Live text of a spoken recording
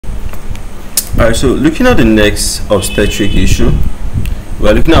Alright, so looking at the next obstetric issue,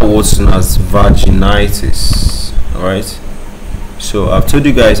 we're looking at what's known as vaginitis. Alright, so I've told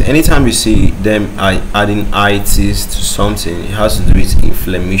you guys, anytime you see them adding itis to something, it has to do with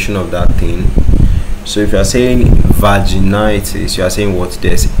inflammation of that thing. So if you are saying vaginitis, you are saying what?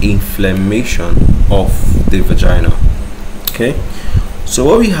 There's inflammation of the vagina. Okay, so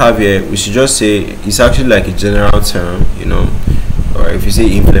what we have here, we should just say it's actually like a general term, you know. Or if you say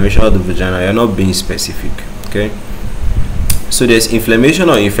inflammation of the vagina, you're not being specific. Okay, so there's inflammation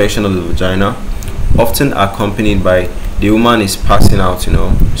or infection of the vagina, often accompanied by the woman is passing out, you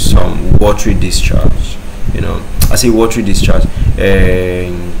know, some watery discharge. You know, I say watery discharge.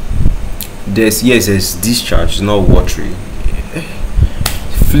 There's discharge, not watery,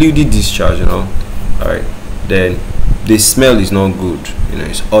 fluidy discharge, you know. All right, then the smell is not good, you know,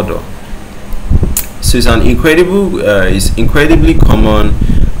 it's odor. So it's incredibly common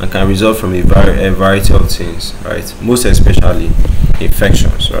and can result from a variety of things, right? Most especially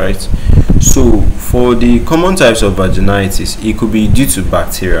infections, right? So for the common types of vaginitis, it could be due to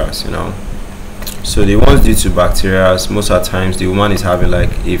bacteria, you know. So the ones due to bacteria, most of the times the woman is having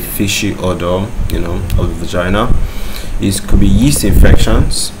like a fishy odor, you know, of the vagina. It could be yeast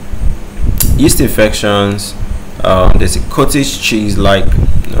infections. Yeast infections, there's a cottage cheese like,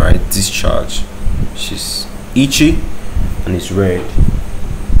 right, discharge. She's itchy and it's red.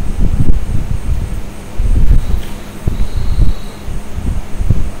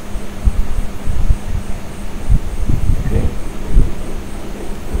 Okay.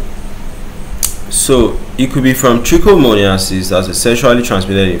 So it could be from Trichomoniasis, that's a sexually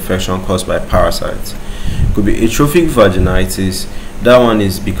transmitted infection caused by parasites. It could be atrophic vaginitis. That one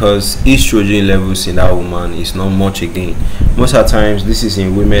is because estrogen levels in that woman is not much again. Most of the times this is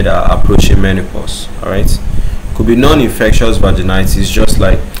in women that are approaching menopause. All right, could be non-infectious vaginitis, just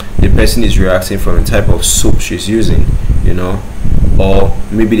like the person is reacting from a type of soap she's using, you know, or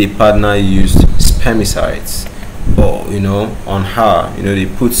maybe the partner used spermicides, or, you know, on her, you know, they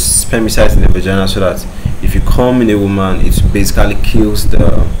put spermicides in the vagina so that if you come in a woman, it basically kills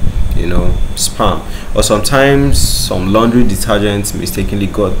the, you know, sperm. Or sometimes some laundry detergent mistakenly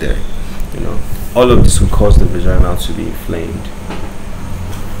got there, you know. All of this will cause the vagina to be inflamed.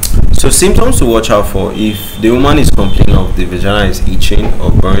 So symptoms to watch out for: if the woman is complaining of the vagina is itching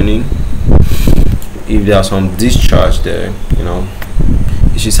or burning, if there's some discharge there, you know,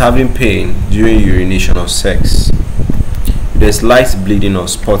 if she's having pain during urination or sex, if there's light bleeding or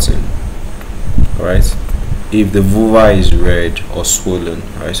spotting, all right, if the vulva is red or swollen.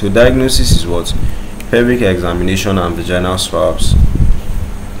 All right, so diagnosis is what? Pelvic examination and vaginal swabs,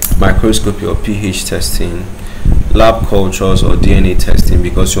 microscopy or pH testing, lab cultures or DNA testing,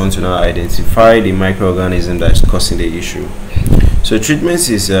 because you want to now identify the microorganism that is causing the issue. So treatments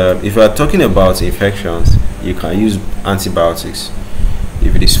is, if you are talking about infections, you can use antibiotics.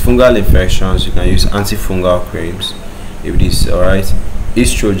 If it is fungal infections, you can use antifungal creams. If it is, all right,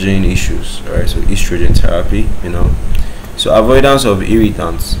 estrogen issues, all right, so estrogen therapy, you know. So avoidance of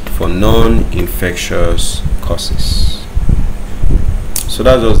irritants for non-infectious causes. So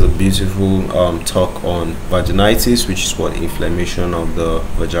that was the beautiful talk on vaginitis, which is what? Inflammation of the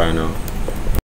vagina.